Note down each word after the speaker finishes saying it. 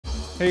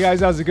Hey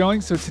guys, how's it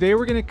going? So today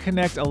we're going to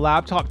connect a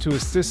laptop to a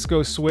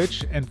Cisco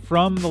switch, and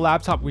from the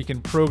laptop we can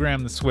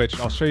program the switch.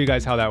 I'll show you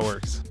guys how that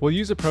works. We'll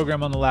use a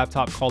program on the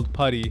laptop called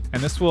PuTTY,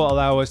 and this will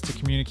allow us to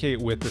communicate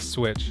with the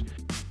switch.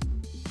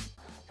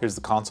 Here's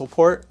the console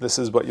port. This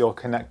is what you'll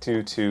connect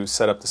to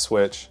set up the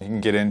switch. You can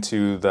get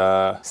into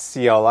the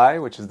CLI,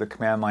 which is the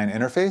command line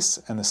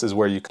interface, and this is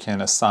where you can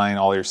assign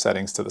all your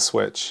settings to the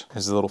switch.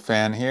 There's a little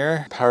fan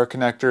here. Power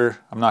connector,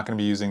 I'm not going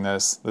to be using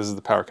this. This is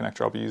the power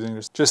connector I'll be using.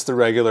 There's just the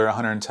regular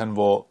 110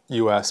 volt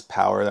US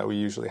power that we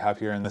usually have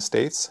here in the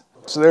States.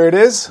 So there it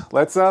is.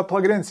 Let's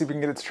plug it in, see if we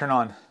can get it to turn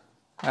on.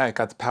 All right,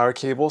 got the power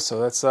cable, so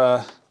let's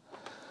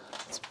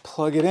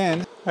plug it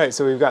in. All right,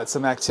 so we've got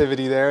some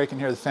activity there. I can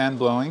hear the fan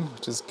blowing,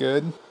 which is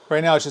good.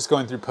 Right now it's just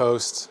going through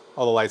post.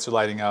 All the lights are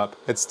lighting up.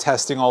 It's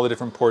testing all the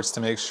different ports to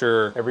make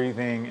sure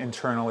everything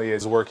internally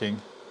is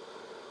working.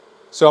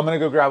 So I'm gonna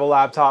go grab a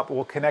laptop.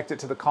 We'll connect it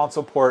to the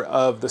console port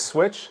of the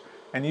switch,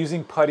 and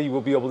using PuTTY,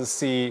 we'll be able to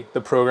see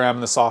the program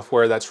and the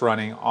software that's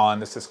running on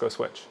the Cisco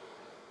switch.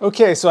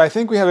 Okay, so I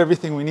think we have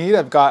everything we need.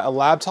 I've got a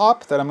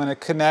laptop that I'm gonna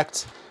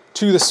connect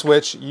to the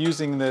switch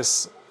using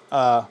this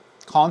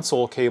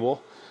console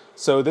cable.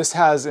 So this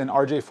has an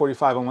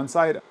RJ45 on one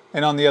side,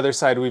 and on the other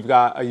side we've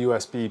got a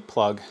USB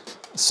plug.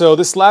 So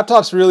this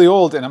laptop's really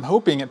old, and I'm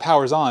hoping it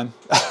powers on.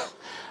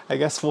 I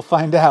guess we'll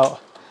find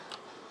out.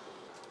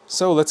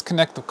 So let's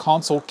connect the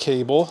console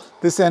cable.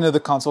 This end of the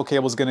console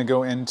cable is going to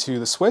go into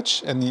the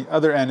switch, and the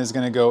other end is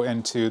going to go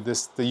into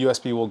this. The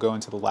USB will go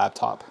into the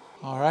laptop.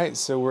 All right,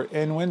 so we're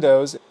in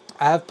Windows.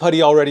 I have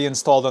PuTTY already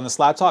installed on this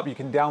laptop. You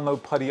can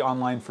download PuTTY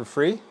online for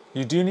free.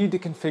 You do need to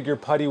configure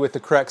PuTTY with the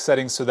correct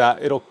settings so that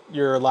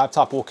your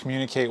laptop will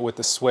communicate with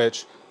the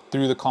switch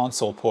through the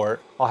console port.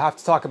 I'll have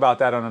to talk about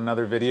that on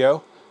another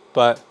video,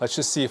 but let's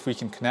just see if we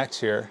can connect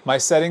here. My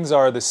settings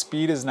are the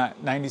speed is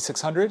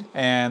 9600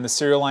 and the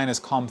serial line is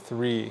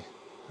COM3.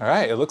 All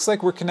right, it looks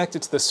like we're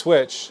connected to the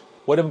switch.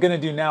 What I'm gonna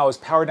do now is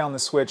power down the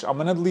switch. I'm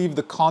gonna leave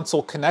the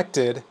console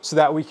connected so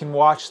that we can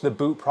watch the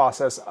boot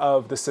process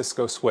of the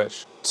Cisco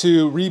switch.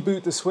 To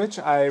reboot the switch,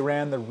 I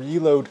ran the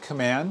reload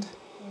command.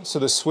 So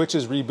the switch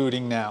is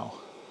rebooting now.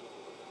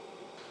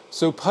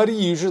 So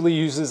PuTTY usually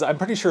uses, I'm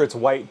pretty sure it's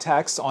white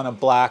text on a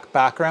black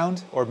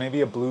background or maybe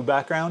a blue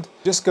background.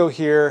 Just go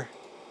here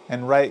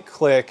and right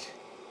click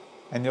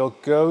and you'll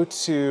go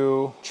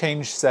to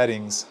change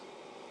settings.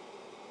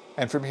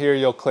 And from here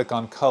you'll click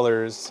on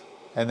colors,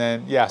 and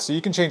then yeah, so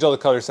you can change all the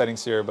color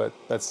settings here, but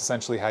that's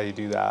essentially how you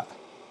do that.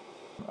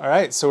 All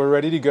right, so we're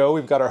ready to go.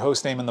 We've got our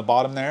host name in the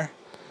bottom there.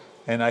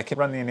 And I can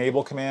run the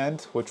enable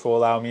command, which will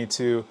allow me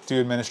to do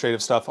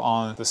administrative stuff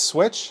on the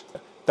switch.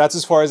 That's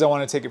as far as I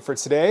want to take it for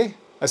today.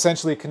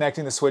 Essentially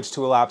connecting the switch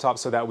to a laptop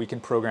so that we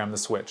can program the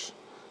switch.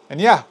 And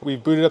yeah,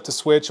 we've booted up the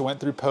switch, went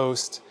through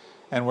post,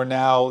 and we're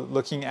now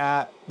looking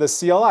at the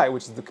CLI,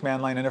 which is the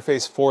command line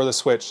interface for the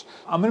switch.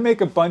 I'm gonna make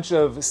a bunch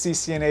of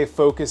CCNA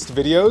focused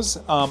videos.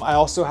 I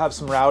also have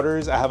some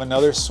routers. I have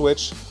another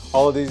switch.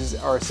 All of these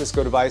are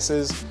Cisco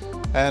devices.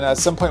 And at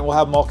some point we'll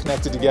have them all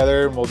connected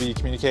together and we'll be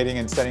communicating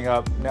and setting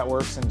up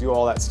networks and do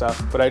all that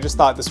stuff. But I just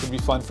thought this would be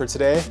fun for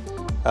today.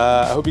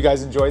 I hope you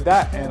guys enjoyed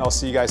that, and I'll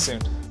see you guys soon.